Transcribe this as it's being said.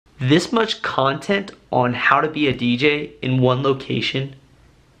This much content on how to be a DJ in one location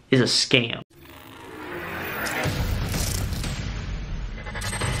is a scam.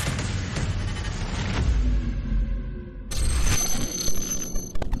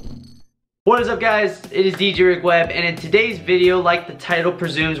 What is up, guys? It is DJRickWeb, and in today's video, like the title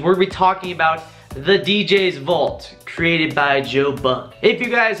presumes, we're going to be talking about the DJ's Vault, created by Joe Bunn. If you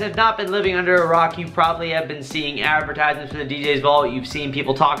guys have not been living under a rock, you probably have been seeing advertisements for the DJ's Vault. You've seen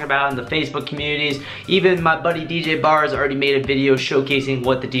people talking about it in the Facebook communities. Even my buddy DJ Bar has already made a video showcasing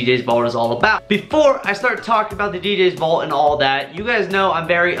what the DJ's Vault is all about. Before I start talking about the DJ's Vault and all that, you guys know I'm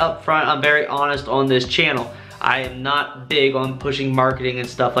very upfront, I'm very honest on this channel. I am not big on pushing marketing and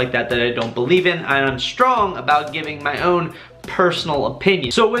stuff like that I don't believe in, and I'm strong about giving my own personal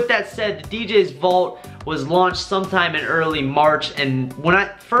opinion. So with that said, the DJ's Vault was launched sometime in early March, and when I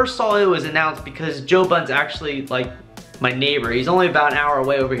first saw it was announced, because Joe Bunn's actually like my neighbor. He's only about an hour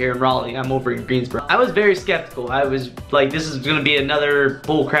away over here in Raleigh. I'm over in Greensboro. I was very skeptical. I was like, this is gonna be another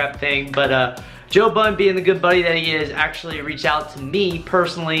bullcrap thing, but Joe Bunn, being the good buddy that he is, actually reached out to me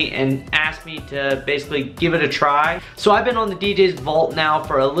personally and asked me to basically give it a try. So I've been on the DJ's Vault now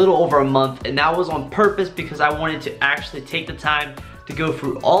for a little over a month, and that was on purpose because I wanted to actually take the time to go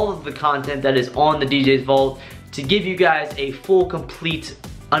through all of the content that is on the DJ's Vault to give you guys a full, complete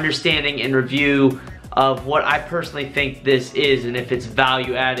understanding and review of what I personally think this is, and if it's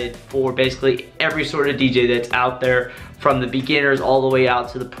value added for basically every sort of DJ that's out there, from the beginners all the way out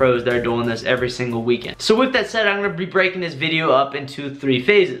to the pros that are doing this every single weekend. So with that said, I'm gonna be breaking this video up into 3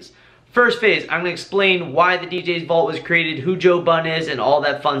 phases. First phase, I'm gonna explain why the DJ's Vault was created, who Joe Bunn is, and all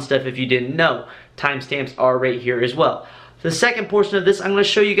that fun stuff if you didn't know. Timestamps are right here as well. The second portion of this, I'm gonna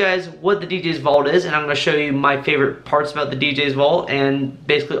show you guys what the DJ's Vault is, and I'm gonna show you my favorite parts about the DJ's Vault and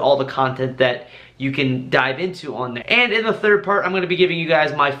basically all the content that you can dive into on there. And in the third part, I'm gonna be giving you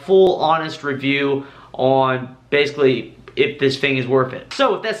guys my full honest review on basically if this thing is worth it.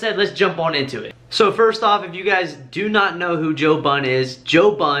 So with that said, let's jump on into it. So first off, if you guys do not know who Joe Bunn is,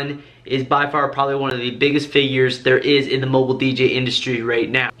 Joe Bunn is by far probably one of the biggest figures there is in the mobile DJ industry right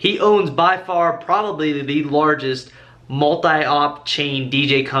now. He owns by far probably the largest multi-op chain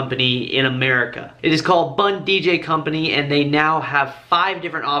DJ company in America. It is called Bunn DJ Company, and they now have 5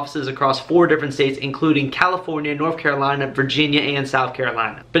 different offices across 4 different states, including California, North Carolina, Virginia, and South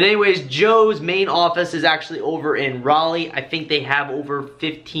Carolina. But anyways, Joe's main office is actually over in Raleigh. I think they have over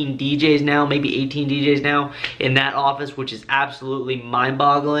 15 DJs now, maybe 18 DJs now in that office, which is absolutely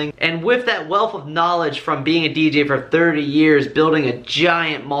mind-boggling. And with that wealth of knowledge from being a DJ for 30 years, building a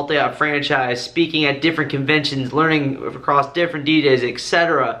giant multi-op franchise, speaking at different conventions, learning across different DJs,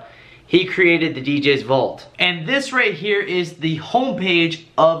 etc., he created the DJ's Vault. And this right here is the homepage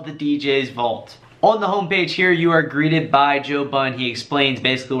of the DJ's Vault. On the homepage here, you are greeted by Joe Bunn. He explains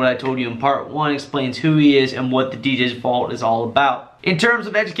basically what I told you in part 1, explains who he is and what the DJ's Vault is all about. In terms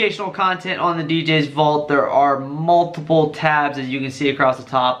of educational content on the DJ's Vault, there are multiple tabs, as you can see across the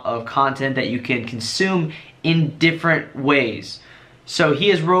top, of content that you can consume in different ways. So he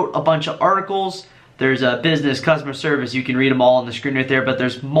has wrote a bunch of articles. There's a business, customer service, you can read them all on the screen right there, but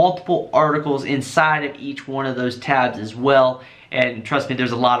there's multiple articles inside of each one of those tabs as well, and trust me,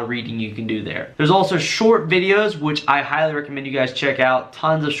 there's a lot of reading you can do there. There's also short videos, which I highly recommend you guys check out.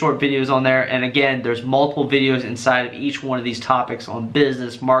 Tons of short videos on there, and again, there's multiple videos inside of each one of these topics on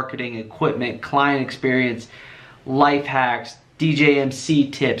business, marketing, equipment, client experience, life hacks, DJ MC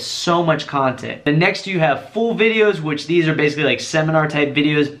tips, so much content. And next you have full videos, which these are basically like seminar type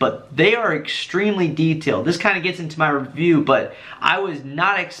videos, but they are extremely detailed. This kind of gets into my review, but I was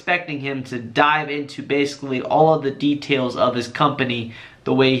not expecting him to dive into basically all of the details of his company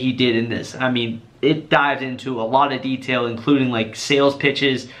the way he did in this. I mean, it dives into a lot of detail, including like sales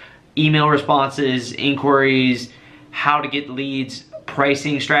pitches, email responses, inquiries, how to get leads,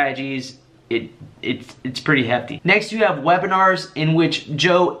 pricing strategies. It's pretty hefty. Next you have webinars, in which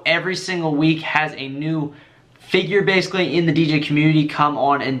Joe every single week has a new figure basically in the DJ community come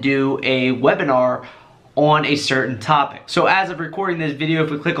on and do a webinar on a certain topic. So as of recording this video, if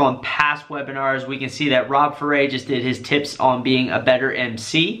we click on past webinars, we can see that Rob Ferre just did his tips on being a better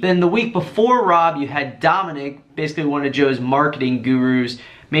MC. Then the week before Rob, you had Dominic, basically one of Joe's marketing gurus,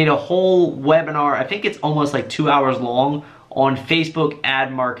 made a whole webinar, I think it's almost like 2 hours long, on Facebook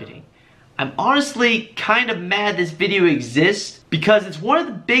ad marketing. I'm honestly kind of mad this video exists because it's one of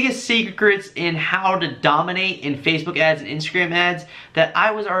the biggest secrets in how to dominate in Facebook ads and Instagram ads that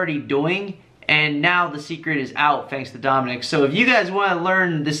I was already doing, And now the secret is out thanks to Dominic. So if you guys want to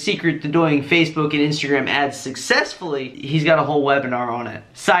learn the secret to doing Facebook and Instagram ads successfully, he's got a whole webinar on it.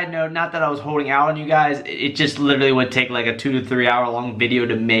 Side note, not that I was holding out on you guys, it just literally would take like a 2 to 3 hour long video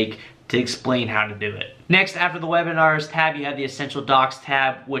to make to explain how to do it. Next, after the webinars tab, you have the Essential Docs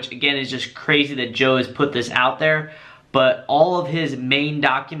tab, which again is just crazy that Joe has put this out there, but all of his main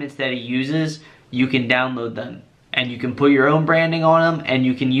documents that he uses, you can download them. And you can put your own branding on them, and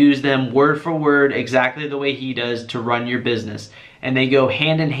you can use them word for word exactly the way he does to run your business. And they go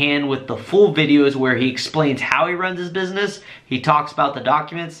hand in hand with the full videos where he explains how he runs his business. He talks about the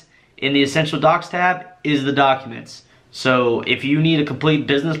documents. In the Essential Docs tab is the documents. So if you need a complete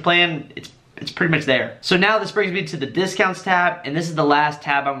business plan, it's pretty much there. So now this brings me to the discounts tab, and this is the last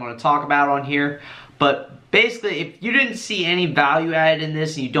tab I'm going to talk about on here. But basically, if you didn't see any value added in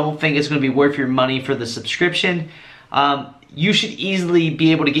this and you don't think it's going to be worth your money for the subscription, you should easily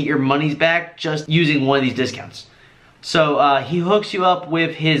be able to get your monies back just using one of these discounts. So he hooks you up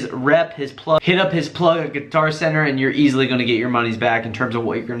with his rep, his plug. Hit up his plug at Guitar Center and you're easily going to get your monies back in terms of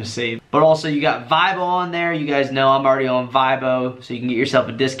what you're going to save. But also you got Vibo on there. You guys know I'm already on Vibo, so you can get yourself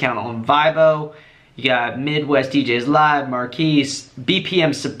a discount on Vibo. You got Midwest DJs Live, Marquise,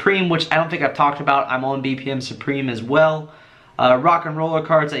 BPM Supreme, which I don't think I've talked about. I'm on BPM Supreme as well. Rock and roller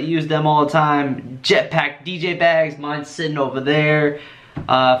carts, I use them all the time. Jetpack DJ bags, mine's sitting over there.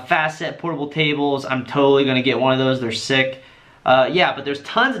 Fast set portable tables, I'm totally gonna get one of those, they're sick. Yeah, but there's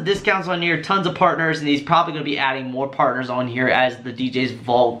tons of discounts on here, tons of partners, and he's probably gonna be adding more partners on here as the DJ's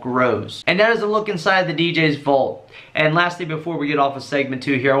Vault grows. And that is a look inside the DJ's Vault. And lastly, before we get off of segment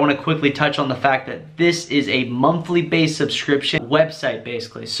 2 here, I want to quickly touch on the fact that this is a monthly based subscription website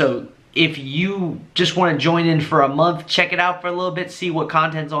basically. So if you just want to join in for a month, check it out for a little bit, see what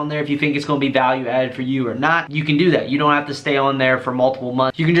content's on there, if you think it's going to be value added for you or not, you can do that. You don't have to stay on there for multiple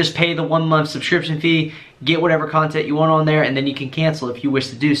months. You can just pay the 1 month subscription fee, get whatever content you want on there, and then you can cancel if you wish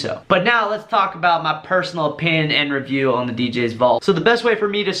to do so. But now let's talk about my personal opinion and review on the DJ's Vault. So the best way for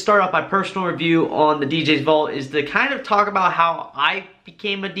me to start off my personal review on the DJ's Vault is to kind of talk about how I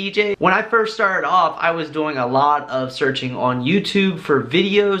became a DJ. When I first started off, I was doing a lot of searching on YouTube for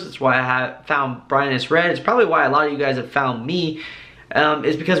videos. That's why I found Brian S. Red. It's probably why a lot of you guys have found me.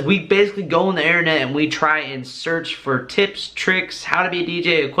 Is because we basically go on the internet and we try and search for tips, tricks, how to be a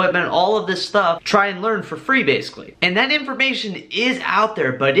DJ, equipment, all of this stuff, try and learn for free basically. And that information is out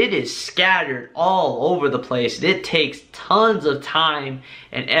there, but it is scattered all over the place. It takes tons of time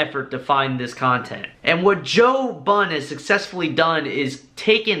and effort to find this content. And what Joe Bunn has successfully done is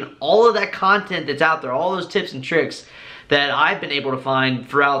taken all of that content that's out there, all those tips and tricks that I've been able to find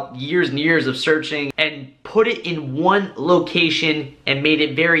throughout years and years of searching, and put it in one location and made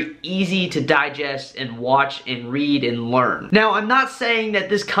it very easy to digest and watch and read and learn. Now, I'm not saying that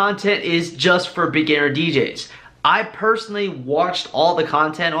this content is just for beginner DJs. I personally watched all the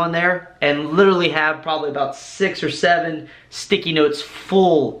content on there and literally have probably about 6 or 7 sticky notes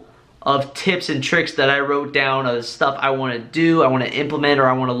full of tips and tricks that I wrote down of stuff I want to do, I want to implement, or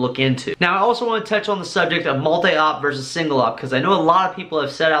I want to look into. Now, I also want to touch on the subject of multi-op versus single-op, because I know a lot of people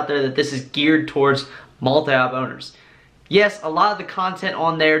have said out there that this is geared towards multi-op owners. Yes, a lot of the content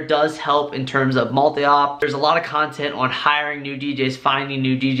on there does help in terms of multi-op. There's a lot of content on hiring new DJs, finding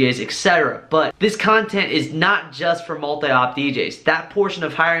new DJs, etc. But this content is not just for multi-op DJs. That portion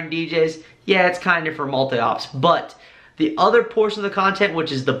of hiring DJs, yeah, it's kind of for multi-ops, but the other portion of the content,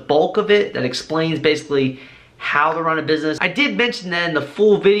 which is the bulk of it, that explains basically how to run a business. I did mention that in the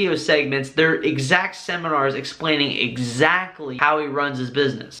full video segments, they're exact seminars explaining exactly how he runs his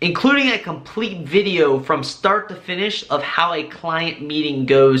business, including a complete video from start to finish of how a client meeting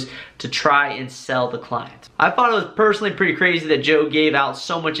goes to try and sell the client. I thought it was personally pretty crazy that Joe gave out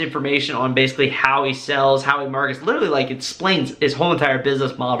so much information on basically how he sells, how he markets, literally like explains his whole entire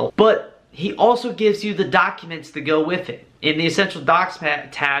business model. But he also gives you the documents to go with it. In the Essential Docs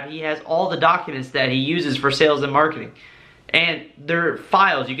tab, he has all the documents that he uses for sales and marketing. And they're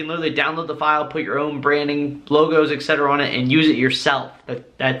files. You can literally download the file, put your own branding, logos, etc. on it, and use it yourself.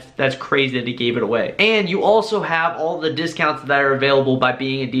 That's crazy that he gave it away. And you also have all the discounts that are available by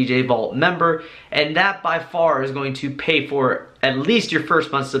being a DJ Vault member, and that by far is going to pay for at least your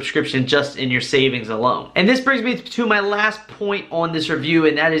first month's subscription just in your savings alone. And this brings me to my last point on this review,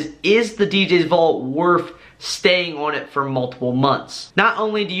 and that is the DJ's Vault worth staying on it for multiple months? Not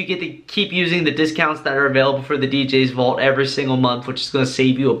only do you get to keep using the discounts that are available for the DJ's Vault every single month, which is going to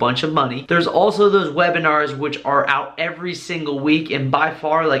save you a bunch of money, there's also those webinars which are out every single week, and by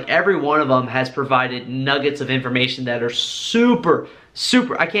far, like, every one of them has provided nuggets of information that are super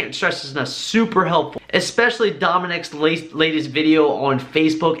I can't stress this enough, super helpful. Especially Dominic's latest video on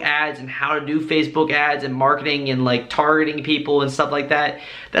Facebook ads and how to do Facebook ads and marketing and like targeting people and stuff like that.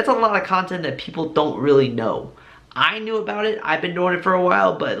 That's a lot of content that people don't really know. I knew about it, I've been doing it for a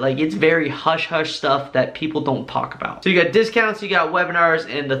while, but like it's very hush-hush stuff that people don't talk about. So you got discounts, you got webinars,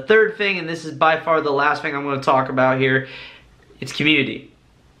 and the third thing, and this is by far the last thing I'm gonna talk about here, it's community.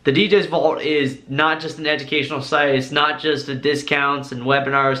 The DJ's Vault is not just an educational site, it's not just the discounts and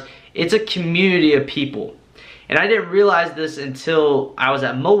webinars, it's a community of people. And I didn't realize this until I was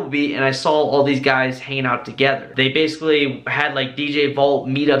at Mobile Beat and I saw all these guys hanging out together. They basically had like DJ Vault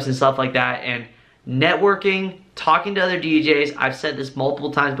meetups and stuff like that, and networking, talking to other DJs, I've said this multiple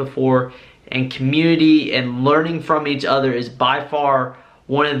times before, and community and learning from each other is by far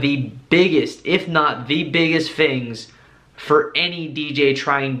one of the biggest, if not the biggest things for any DJ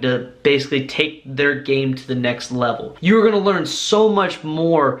trying to basically take their game to the next level. You're gonna learn so much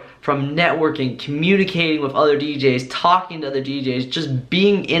more from networking, communicating with other DJs, talking to other DJs. Just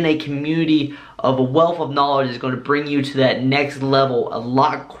being in a community of a wealth of knowledge is gonna bring you to that next level a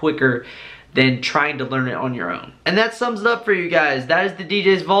lot quicker than trying to learn it on your own. And that sums it up for you guys. That is the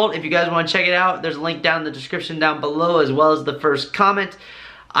DJ's Vault. If you guys wanna check it out, there's a link down in the description down below as well as the first comment.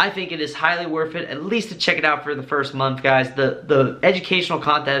 I think it is highly worth it, at least to check it out for the first month, guys. The educational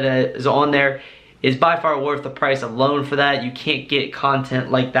content that is on there is by far worth the price alone for that. You can't get content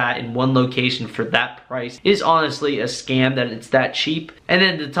like that in one location for that price. It is honestly a scam that it's that cheap. And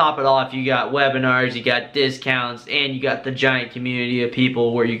then to top it off, you got webinars, you got discounts, and you got the giant community of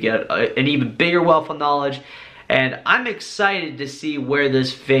people where you get an even bigger wealth of knowledge. And I'm excited to see where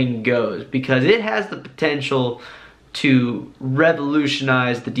this thing goes because it has the potential to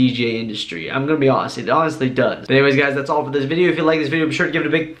revolutionize the DJ industry. I'm gonna be honest, it honestly does. But anyways guys, that's all for this video. If you like this video, be sure to give it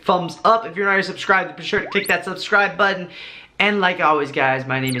a big thumbs up. If you're not already subscribed, be sure to click that subscribe button. And like always guys,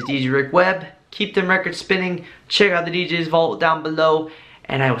 my name is DJ Rick Web. Keep them records spinning. Check out the DJ's Vault down below.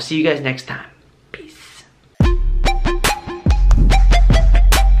 And I will see you guys next time.